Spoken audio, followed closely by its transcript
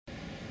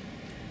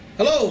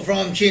Hello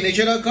from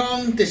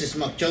ChiNature.com. This is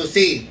Mark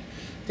Josie.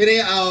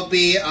 Today I'll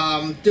be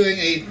doing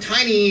a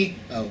tiny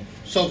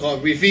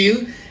so-called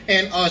review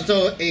and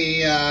also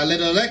a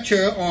little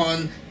lecture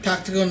on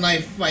tactical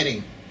knife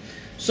fighting.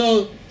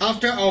 So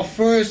after our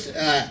first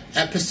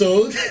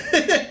episode,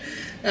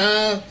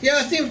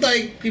 it seems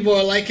like people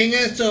are liking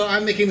it, so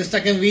I'm making the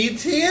second read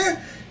here.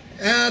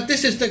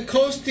 This is the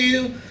Cold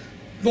Steel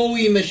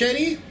Bowie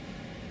Machete.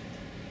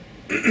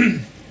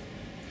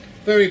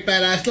 Very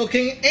badass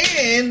looking,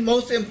 and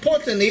most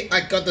importantly,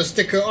 I got the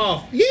sticker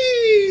off.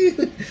 Yay!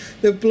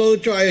 The blow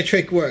dryer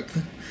trick worked.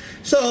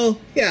 So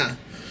yeah,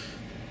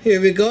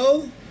 here we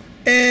go.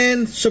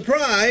 And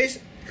surprise,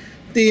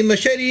 the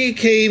machete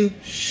came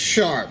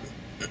sharp.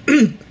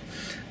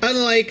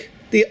 Unlike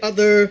the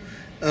other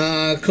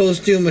Cold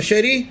Steel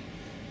machete,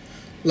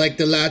 like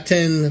the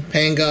Latin,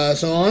 Panga,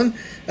 so on,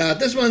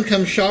 this one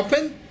comes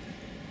sharpened.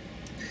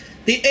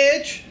 The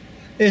edge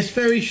is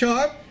very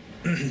sharp.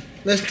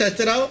 Let's test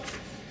it out.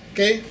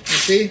 Okay, you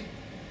see?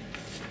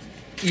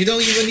 You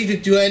don't even need to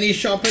do any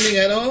sharpening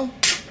at all.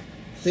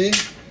 See?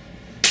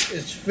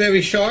 It's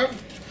very sharp.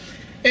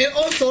 And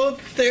also,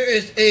 there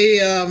is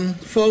a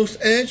false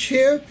edge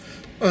here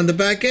on the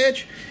back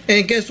edge.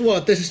 And guess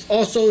what? This is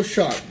also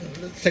sharp.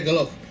 Let's take a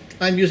look.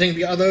 I'm using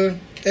the other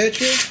edge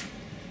here.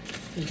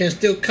 You can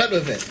still cut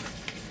with it.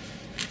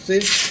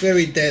 See?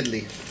 Very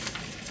deadly.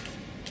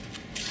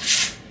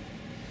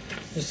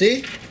 You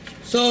see?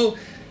 So,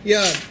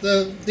 yeah,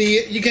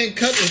 you can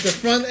cut with the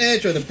front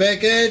edge or the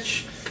back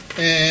edge,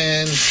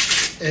 and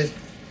it's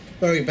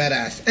very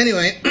badass.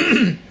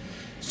 Anyway,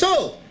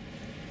 so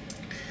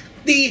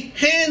the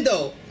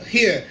handle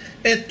here,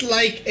 it's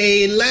like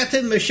a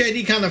Latin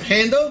machete kind of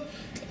handle,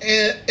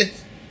 and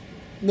it's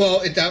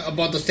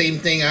about the same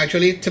thing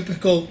actually.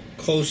 Typical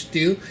Cold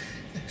Steel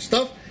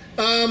stuff.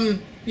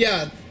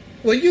 Yeah,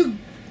 when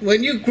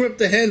you grip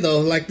the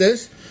handle like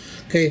this,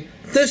 okay,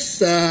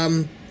 this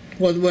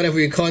whatever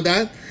you call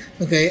that.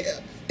 Okay,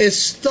 it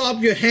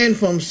stops your hand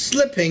from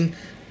slipping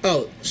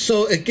out,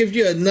 so it gives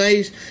you a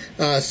nice,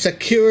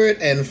 secured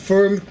and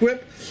firm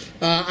grip.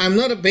 I'm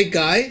not a big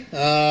guy,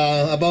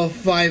 about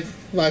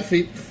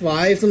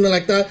 5'5", something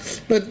like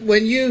that. But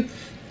when you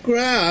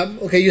grab,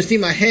 okay, you see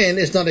my hand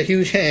is not a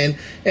huge hand,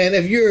 and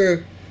if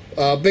you're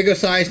a bigger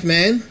sized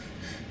man,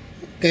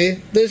 okay,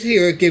 this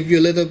here gives you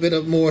a little bit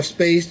of more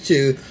space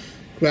to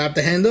grab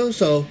the handle.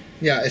 So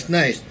yeah, it's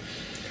nice.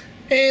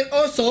 And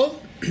also,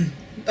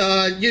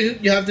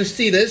 you have to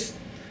see this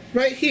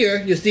right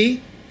here. You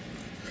see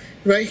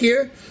right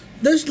here,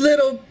 this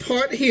little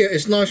part here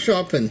is not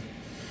sharpened.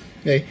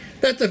 Okay,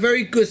 that's a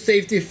very good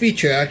safety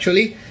feature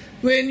actually.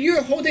 When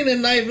you're holding the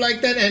knife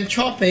like that and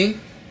chopping,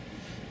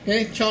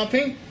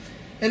 okay,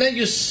 and then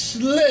you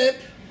slip,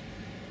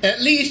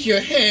 at least your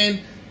hand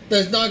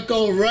does not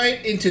go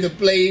right into the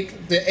blade,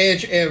 the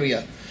edge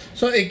area.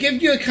 So it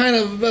gives you a kind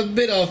of a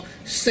bit of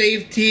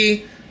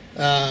safety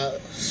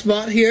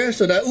spot here,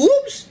 so that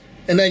oops.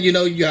 And then you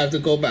know you have to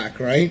go back,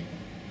 right?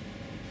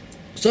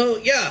 So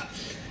yeah,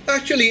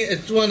 actually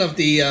it's one of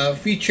the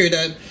feature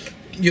that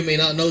you may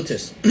not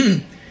notice.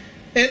 And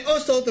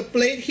also the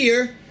blade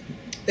here,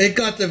 it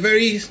got a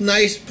very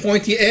nice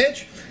pointy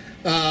edge,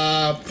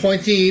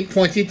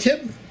 pointy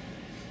tip.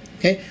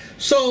 Okay,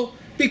 so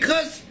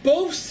because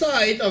both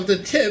sides of the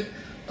tip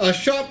are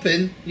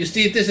sharpened, you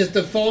see this is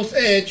the false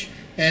edge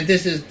and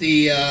this is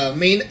the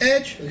main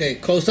edge. Okay,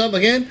 close up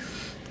again.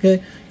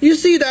 Okay, you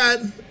see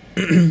that.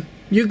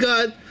 You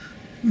got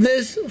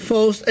this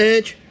false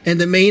edge and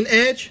the main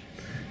edge.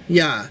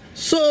 Yeah,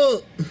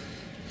 so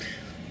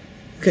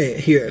okay,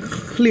 here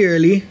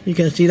clearly you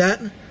can see that.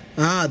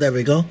 There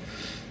we go.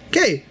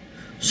 Okay,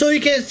 so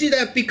you can see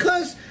that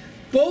because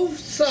both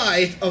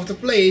sides of the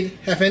blade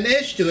have an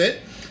edge to it,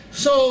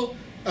 so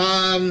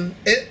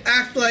it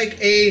acts like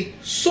a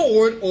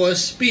sword or a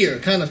spear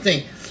kind of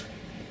thing.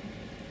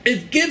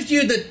 It gives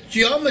you the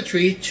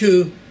geometry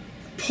to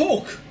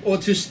poke or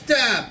to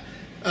stab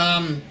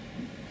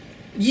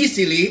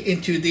easily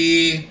into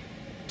the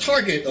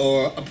target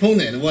or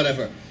opponent or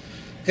whatever.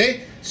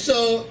 Okay,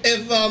 so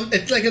if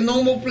it's like a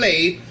normal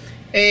blade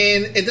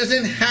and it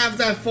doesn't have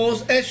that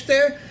false edge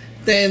there,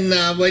 then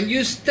when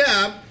you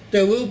stab,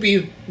 there will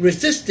be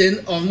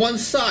resistance on one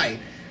side.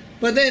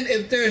 But then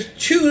if there's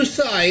two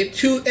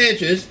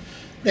edges,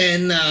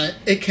 then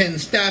it can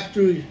stab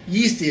through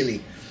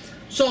easily.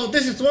 So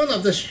this is one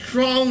of the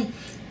strong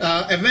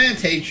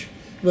advantage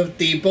with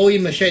the Bowie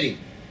machete.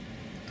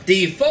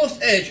 The false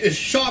edge is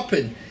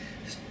sharpened,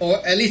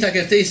 or at least I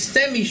can say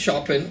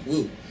semi-sharpened.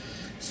 Woo.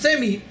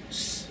 Semi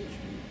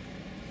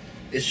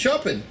is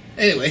sharpened.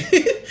 Anyway.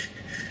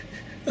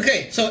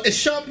 Okay, so it's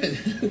sharpened.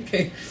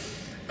 Okay.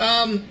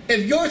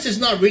 If yours is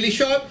not really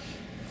sharp,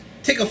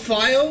 take a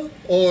file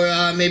or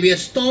maybe a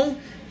stone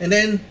and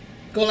then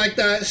go like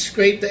that,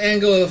 scrape the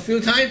angle a few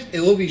times, it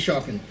will be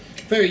sharpened.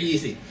 Very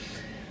easy.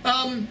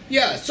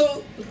 Yeah,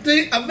 so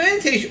the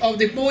advantage of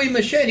the Bowie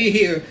machete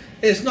here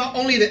is not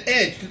only the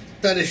edge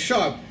that is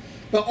sharp,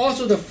 but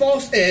also the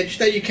false edge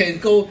that you can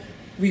go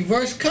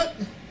reverse cut,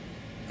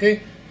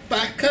 okay,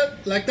 back cut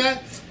like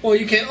that, or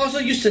you can also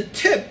use the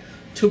tip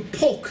to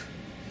poke,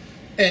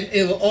 and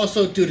it will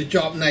also do the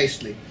job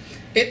nicely.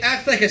 It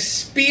acts like a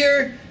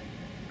spear,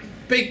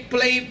 big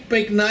blade,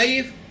 big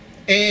knife,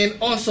 and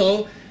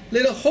also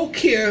little hook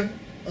here.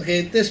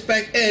 Okay, this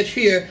back edge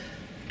here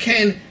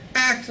can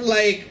act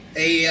like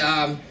a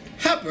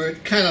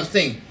halberd kind of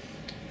thing.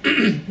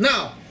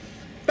 Now,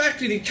 back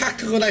to the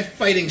tactical knife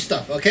fighting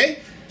stuff. Okay,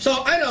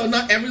 so I know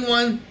not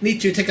everyone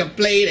needs to take a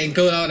blade and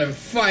go out and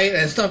fight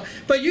and stuff,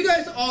 but you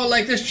guys all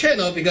like this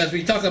channel because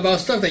we talk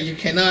about stuff that you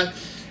cannot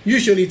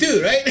usually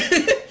do, right?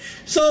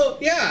 So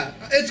yeah,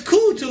 it's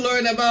cool to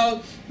learn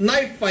about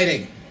knife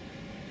fighting,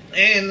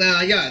 and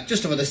yeah,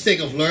 just for the sake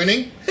of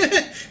learning.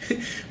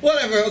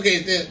 Whatever.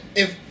 Okay,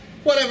 if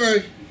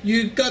whatever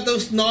you got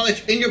those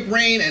knowledge in your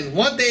brain, and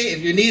one day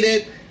if you need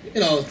it, you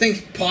know,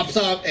 things pops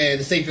up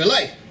and save your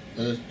life.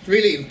 It's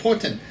really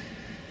important.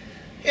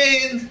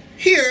 And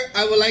here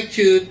I would like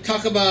to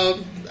talk about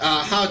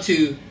how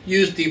to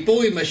use the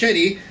Bowie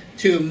Machete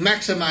to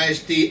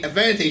maximize the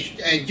advantage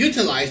and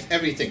utilize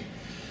everything.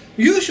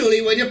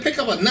 Usually when you pick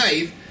up a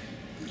knife,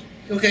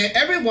 okay,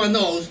 everyone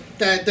knows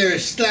that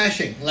there's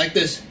slashing like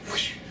this,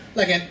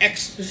 like an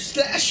X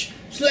slash,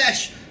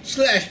 slash,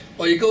 slash,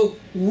 or you go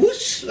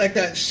whoosh like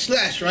that,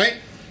 slash, right?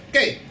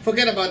 Okay,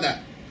 forget about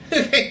that.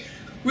 Okay,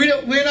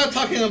 we're not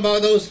talking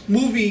about those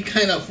movie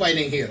kind of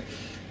fighting here.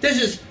 This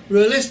is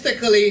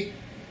realistically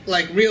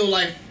like real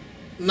life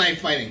knife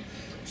fighting.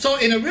 So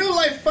in a real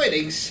life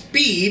fighting,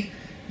 speed,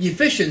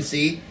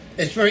 efficiency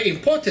is very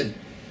important.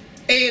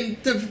 And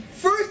the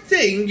first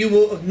thing you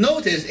will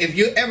notice if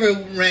you ever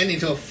ran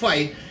into a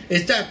fight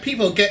is that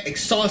people get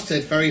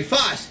exhausted very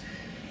fast.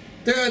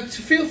 There are a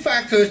few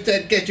factors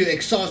that get you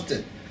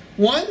exhausted.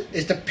 One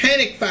is the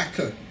panic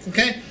factor.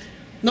 Okay,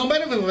 no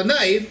matter with a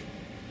knife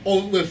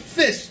or with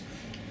fists,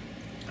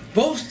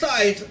 both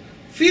sides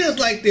feels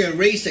like they're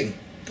racing.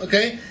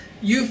 Okay,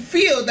 you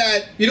feel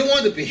that you don't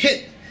want to be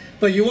hit,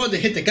 but you want to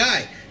hit the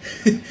guy.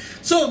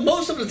 So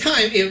most of the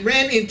time it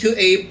ran into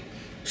a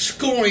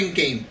scoring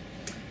game.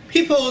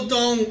 People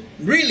don't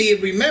really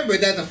remember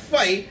that the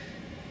fight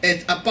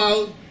is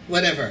about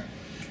whatever.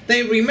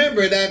 They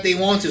remember that they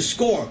want to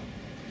score.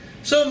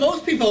 So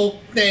most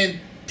people then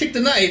take the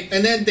knife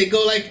and then they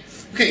go like,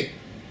 okay,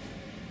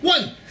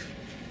 1,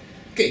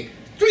 okay,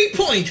 3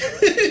 point,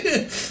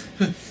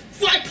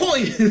 5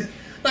 point,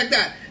 like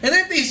that. And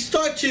then they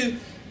start to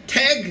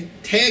tag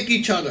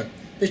each other.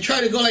 They try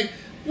to go like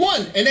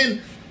 1 and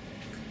then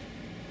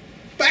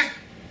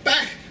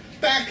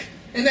back,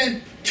 and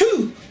then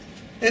 2.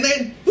 And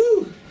then,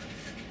 whoo,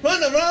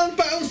 run around,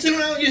 bounce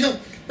around, you know,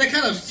 that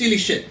kind of silly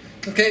shit,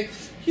 okay?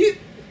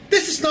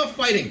 This is not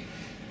fighting.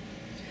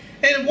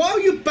 And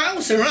while you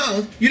bounce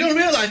around, you don't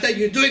realize that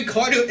you're doing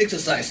cardio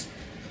exercise.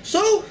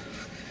 So,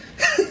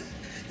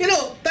 you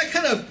know, that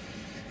kind of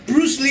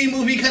Bruce Lee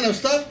movie kind of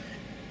stuff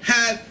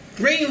had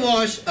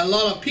brainwashed a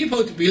lot of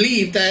people to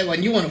believe that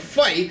when you want to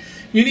fight,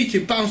 you need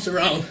to bounce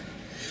around.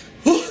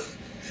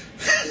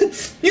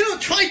 You know,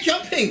 try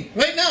jumping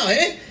right now,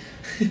 eh?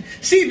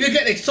 See if you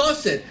get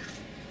exhausted.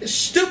 It's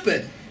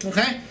stupid,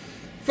 okay?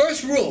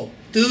 First rule,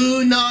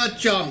 do not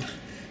jump.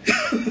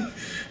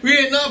 We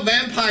are not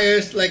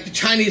vampires like the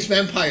Chinese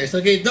vampires,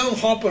 okay? Don't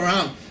hop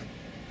around.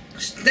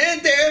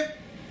 Stand there,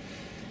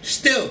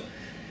 still.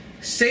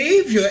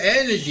 Save your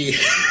energy.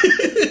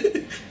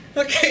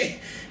 Okay,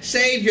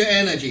 save your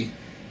energy.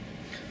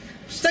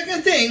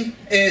 Second thing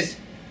is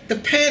the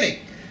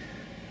panic.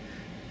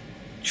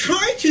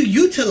 Try to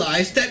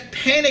utilize that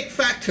panic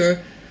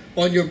factor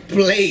on your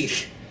blade.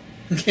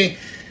 Okay,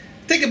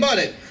 think about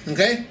it.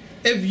 Okay,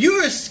 if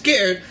you're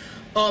scared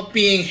of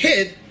being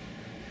hit,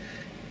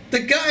 the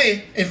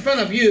guy in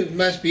front of you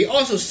must be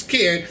also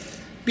scared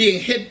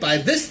being hit by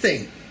this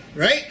thing,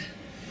 right?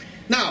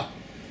 Now,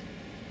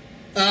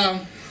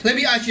 let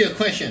me ask you a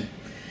question.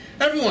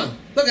 Everyone,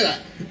 look at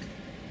that.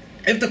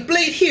 If the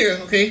blade here,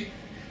 okay,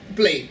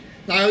 blade,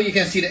 now you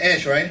can see the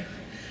edge, right?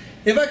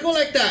 If I go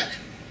like that,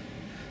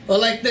 or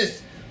like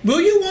this,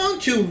 will you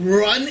want to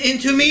run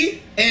into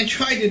me and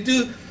try to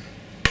do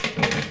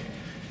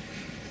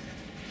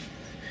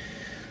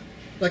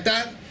like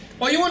that?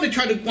 Or you want to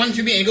try to run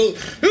to me and go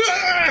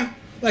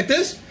like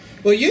this?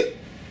 Will you?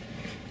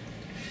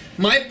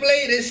 My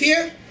blade is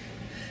here.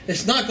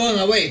 It's not going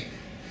away.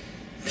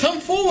 Come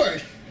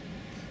forward.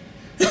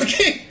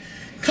 Okay?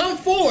 Come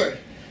forward.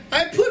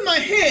 I put my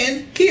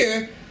hand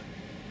here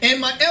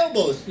and my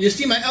elbows. You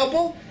see my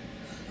elbow?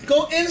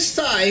 Go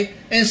inside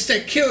and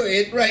secure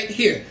it right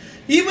here.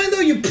 Even though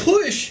you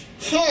push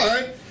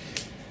hard,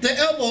 the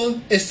elbow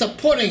is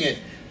supporting it.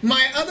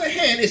 My other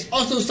hand is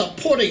also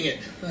supporting it.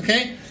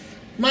 Okay?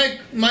 My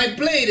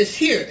blade is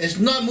here. It's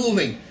not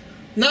moving.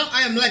 Now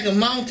I am like a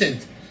mountain,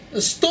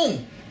 a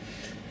stone,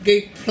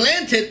 okay,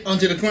 planted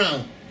onto the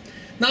ground.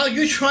 Now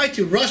you try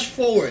to rush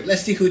forward.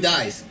 Let's see who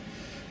dies.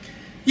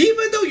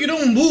 Even though you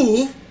don't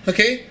move,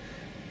 okay,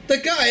 the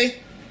guy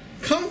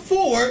come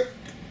forward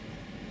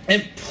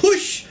and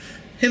push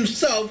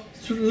himself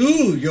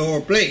through your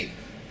blade.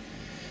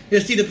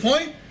 You see the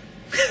point?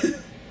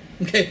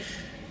 Okay.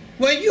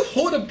 When you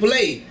hold a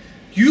blade,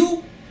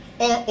 you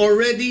are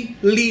already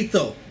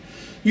lethal.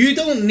 you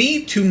don't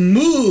need to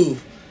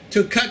move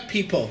to cut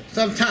people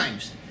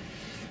sometimes.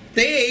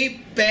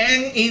 They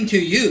bang into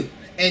you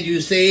and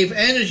you save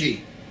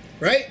energy,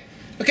 right?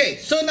 Okay,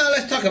 so now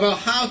let's talk about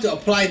how to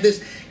apply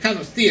this kind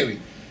of theory.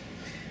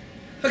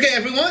 Okay,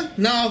 everyone,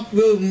 now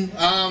we'll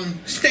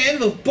stand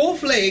with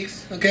both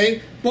legs,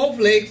 okay? Both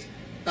legs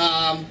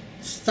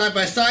side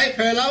by side,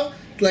 parallel,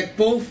 like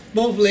both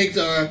legs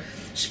are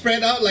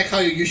spread out like how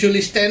you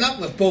usually stand up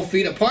with both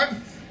feet apart.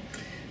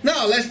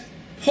 Now let's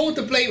hold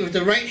the blade with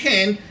the right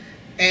hand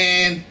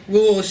and we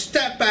will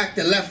step back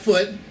the left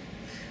foot.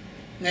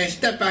 Okay,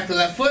 step back the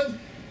left foot.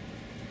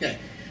 Okay.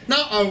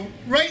 Now our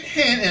right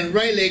hand and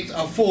right legs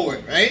are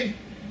forward, right?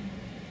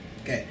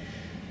 Okay.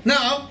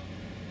 Now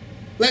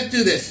let's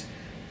do this.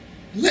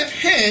 Left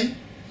hand,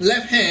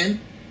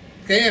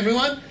 okay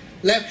everyone?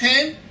 Left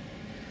hand,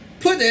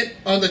 put it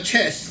on the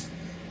chest.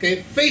 Okay,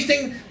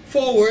 facing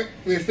forward,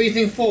 we're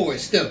facing forward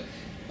still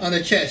on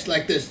the chest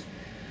like this.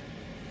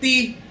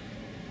 The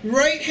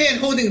right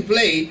hand holding the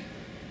blade,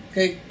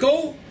 okay,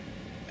 go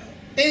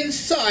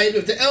inside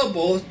with the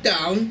elbow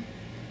down,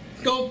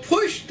 go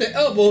push the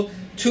elbow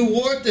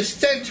toward the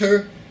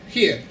center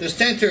here, the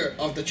center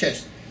of the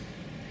chest,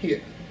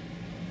 here.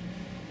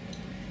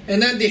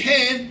 And then the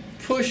hand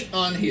push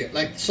on here,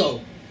 like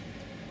so.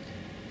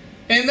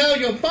 And now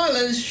your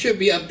balance should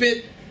be a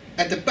bit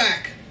at the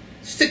back,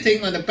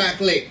 sitting on the back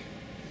leg.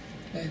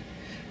 Okay.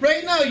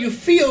 Right now you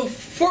feel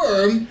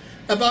firm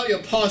about your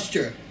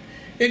posture.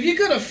 If you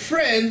got a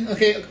friend,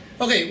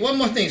 okay, one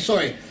more thing,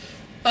 sorry.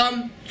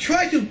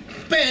 Try to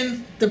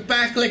bend the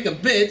back leg a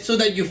bit so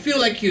that you feel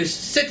like you're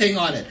sitting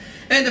on it.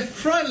 And the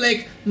front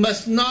leg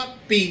must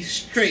not be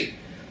straight.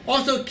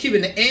 Also keep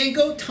an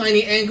angle,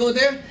 tiny angle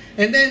there.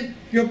 And then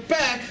your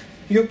back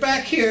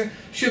here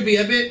should be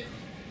a bit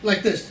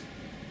like this.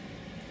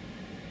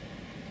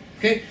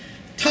 Okay,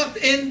 tucked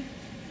in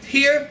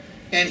here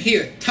and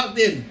here, tucked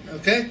in,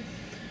 okay?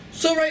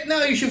 So right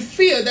now you should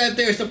feel that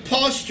there's a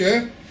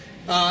posture,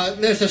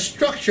 there's a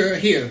structure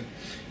here.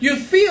 You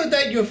feel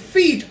that your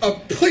feet are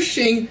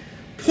pushing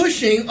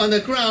on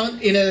the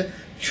ground in a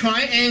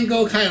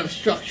triangle kind of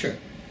structure.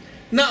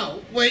 Now,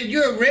 when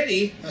you're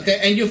ready, okay,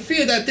 and you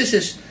feel that this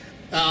is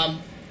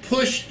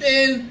pushed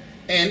in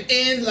and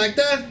in like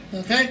that,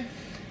 okay,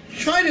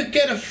 try to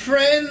get a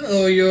friend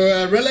or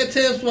your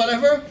relatives,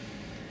 whatever,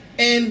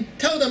 and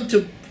tell them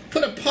to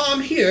put a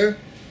palm here,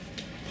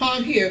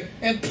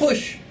 and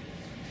push.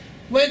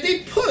 When they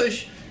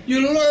push,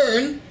 you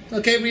learn,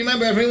 okay,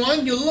 remember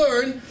everyone, you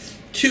learn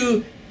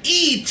to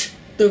eat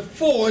the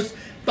force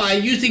by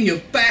using your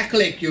back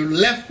leg, your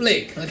left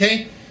leg,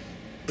 okay?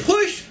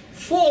 Push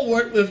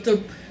forward with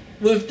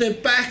the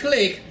back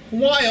leg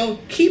while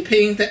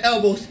keeping the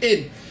elbows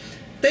in.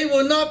 They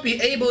will not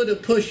be able to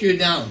push you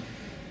down.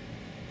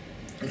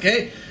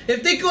 Okay?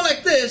 If they go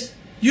like this,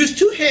 use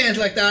two hands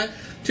like that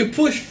to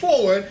push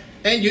forward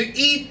and you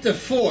eat the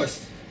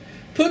force.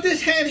 Put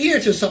this hand here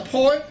to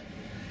support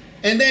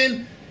and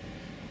then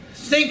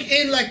sink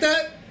in like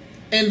that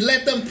and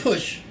let them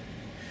push.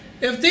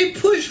 If they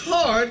push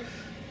hard,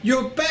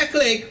 your back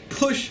leg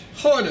push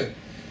harder.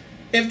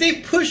 If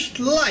they push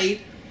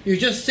light, you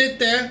just sit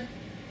there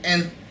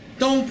and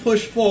don't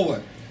push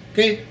forward.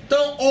 Okay?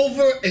 Don't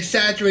over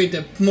exaggerate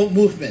the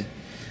movement.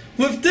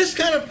 With this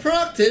kind of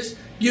practice,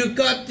 you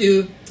got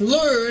to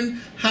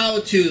learn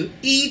how to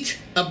eat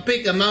a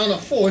big amount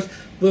of force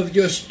with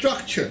your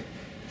structure.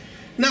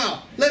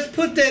 Now, let's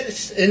put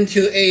that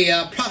into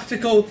a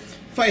practical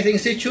fighting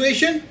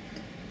situation.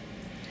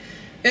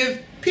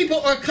 If people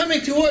are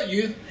coming toward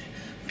you,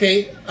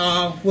 okay,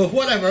 with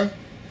whatever,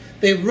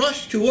 they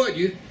rush toward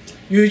you,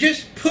 you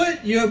just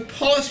put your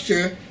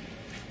posture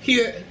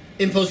here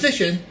in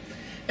position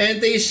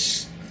and they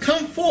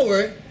come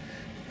forward,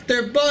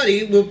 their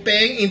body will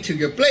bang into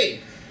your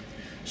blade.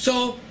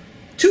 So,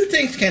 two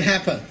things can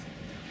happen.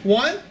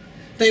 One,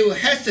 they will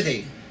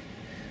hesitate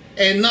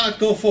and not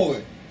go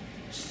forward.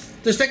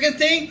 The second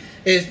thing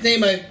is they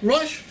might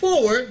rush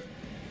forward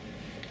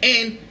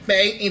and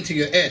bang into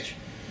your edge.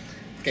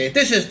 Okay,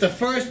 this is the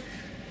first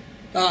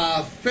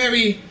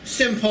very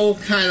simple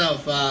kind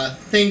of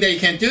thing that you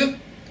can do.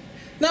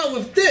 Now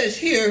with this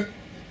here,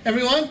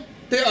 everyone,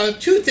 there are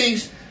two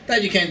things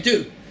that you can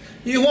do.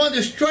 You want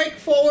to strike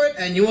forward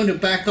and you want to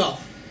back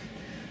off.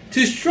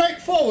 To strike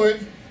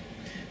forward,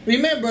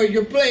 remember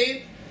your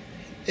blade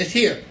is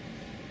here.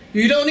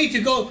 You don't need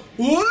to go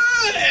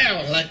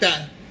like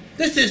that.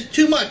 This is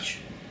too much.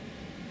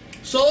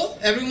 So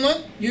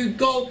everyone, you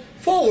go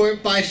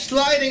forward by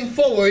sliding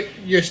forward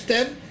your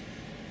step.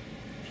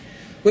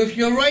 With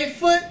your right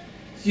foot,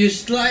 you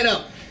slide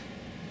up.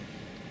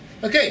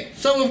 Okay,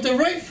 so with the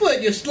right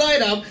foot, you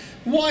slide up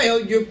while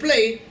your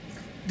blade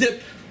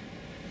dip.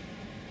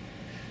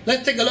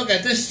 Let's take a look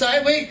at this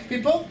sideways,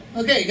 people.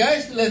 Okay,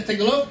 guys, let's take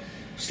a look.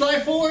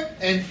 Slide forward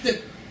and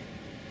dip.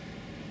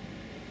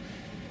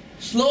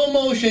 Slow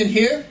motion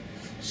here.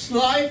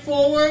 Slide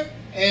forward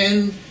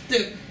and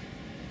dip.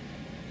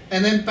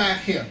 And then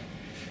back here.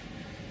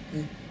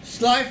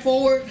 Slide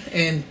forward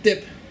and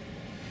dip.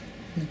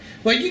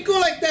 When you go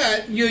like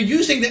that, you're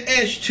using the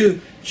edge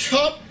to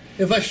chop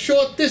with a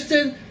short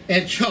distance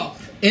and chop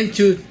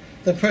into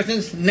the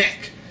person's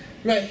neck,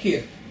 right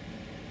here.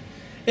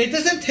 It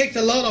doesn't take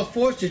a lot of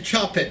force to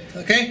chop it,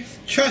 okay?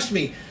 Trust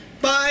me.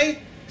 Buy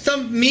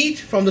some meat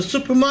from the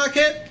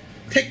supermarket,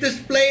 take this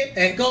blade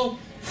and go,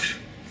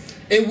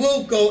 it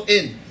will go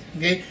in,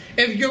 okay?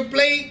 If your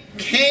blade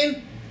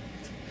can,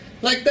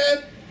 like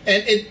that,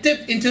 and it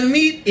dips into the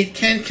meat, it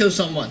can kill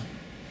someone,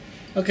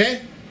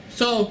 okay?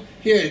 So,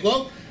 here you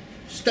go.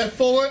 Step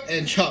forward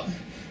and chop.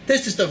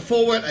 This is the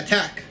forward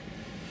attack.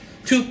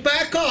 To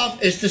back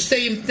off is the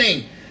same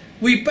thing.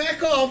 We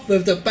back off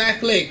with the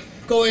back leg,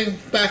 going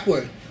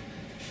backward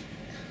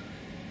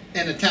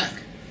and attack.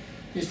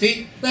 You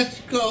see? Let's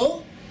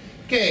go.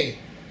 Okay.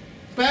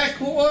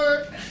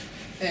 Backward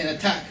and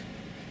attack.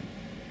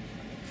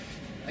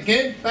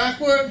 Again,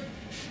 backward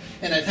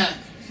and attack.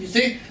 You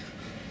see?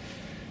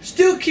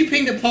 Still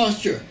keeping the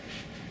posture.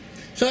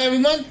 So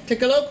everyone,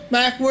 take a look.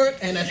 Backward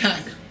and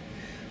attack.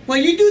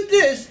 When you do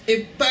this,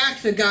 it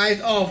backs the guys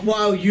off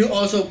while you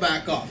also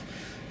back off.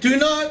 Do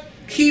not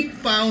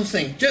keep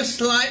bouncing. Just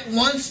slide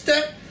one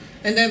step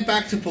and then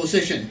back to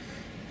position.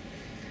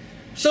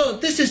 So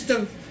this is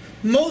the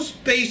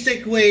most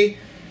basic way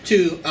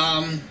to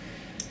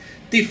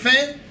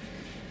defend,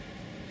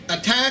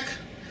 attack,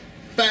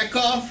 back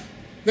off.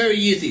 Very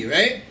easy,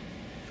 right?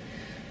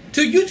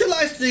 To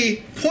utilize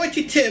the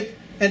pointy tip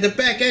and the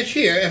back edge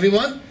here,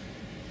 everyone,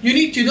 you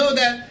need to know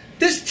that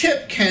this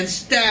tip can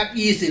stab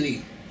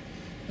easily.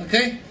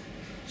 Okay?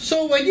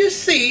 So when you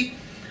see,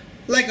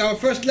 like our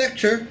first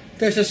lecture,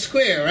 there's a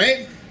square,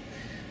 right?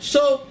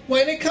 So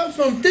when it comes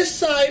from this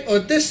side or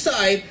this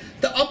side,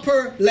 the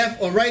upper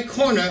left or right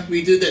corner,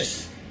 we do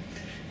this.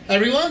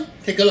 Everyone,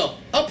 take a look.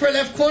 Upper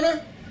left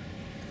corner,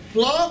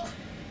 block,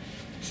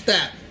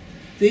 stab.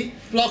 See?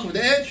 Block with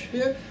the edge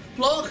here,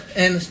 block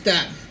and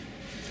stab.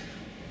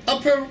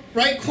 Upper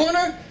right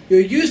corner, you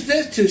use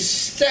this to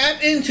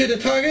stab into the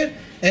target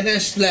and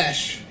then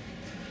slash.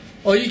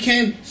 Or you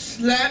can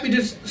stab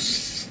into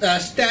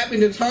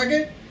the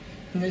target,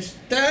 and then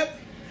stab,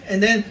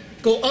 and then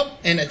go up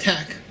and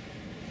attack.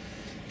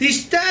 The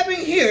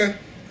stabbing here,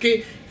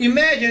 okay,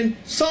 imagine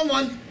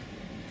someone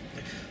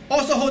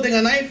also holding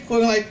a knife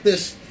going like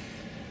this.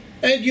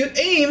 And you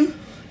aim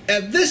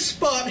at this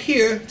spot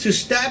here to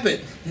stab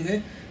it.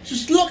 Okay?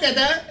 Just look at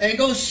that and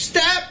go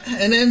stab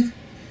and then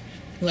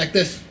like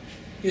this.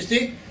 You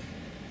see?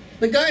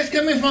 The guy's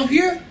coming from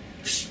here,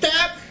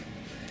 stab,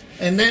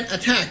 and then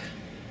attack.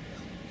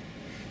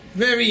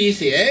 Very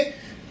easy, eh?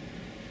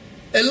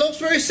 It looks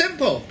very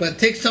simple, but it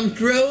takes some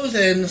drills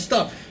and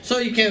stuff. So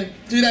you can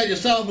do that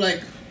yourself,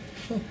 like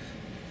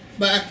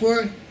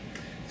backward,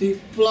 the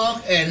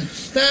block and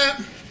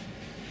stab,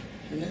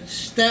 and then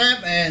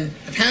stab and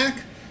attack,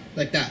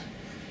 like that.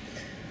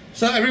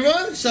 So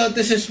everyone, so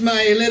this is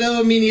my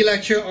little mini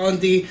lecture on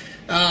the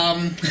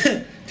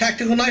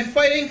tactical knife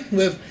fighting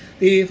with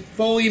the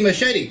Bowie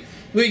Machete.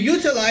 We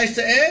utilize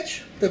the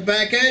edge, the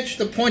back edge,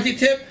 the pointy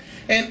tip,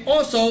 and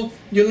also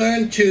you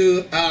learn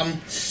to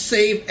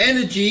save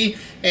energy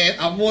and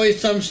avoid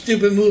some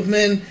stupid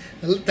movement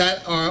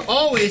that are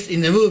always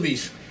in the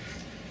movies.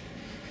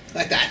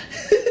 Like that.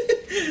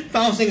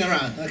 Bouncing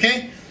around,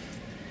 okay?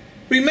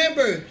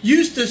 Remember,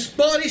 use this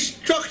body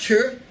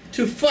structure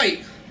to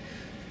fight.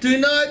 Do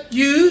not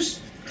use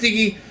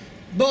the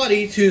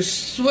body to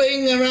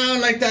swing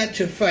around like that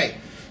to fight.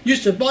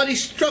 Use the body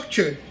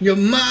structure. Your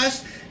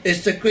mass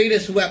is the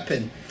greatest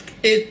weapon.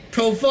 It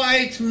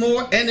provides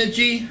more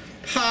energy,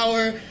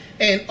 power,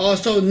 and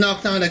also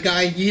knock down the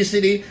guy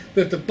easily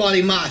with the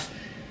body mass.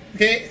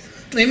 Okay?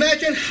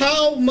 Imagine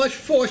how much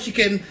force you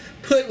can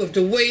put with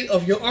the weight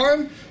of your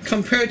arm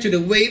compared to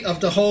the weight of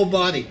the whole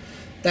body.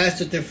 That's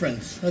the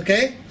difference.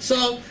 Okay?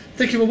 So,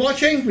 thank you for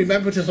watching.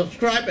 Remember to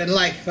subscribe and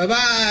like.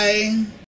 Bye-bye.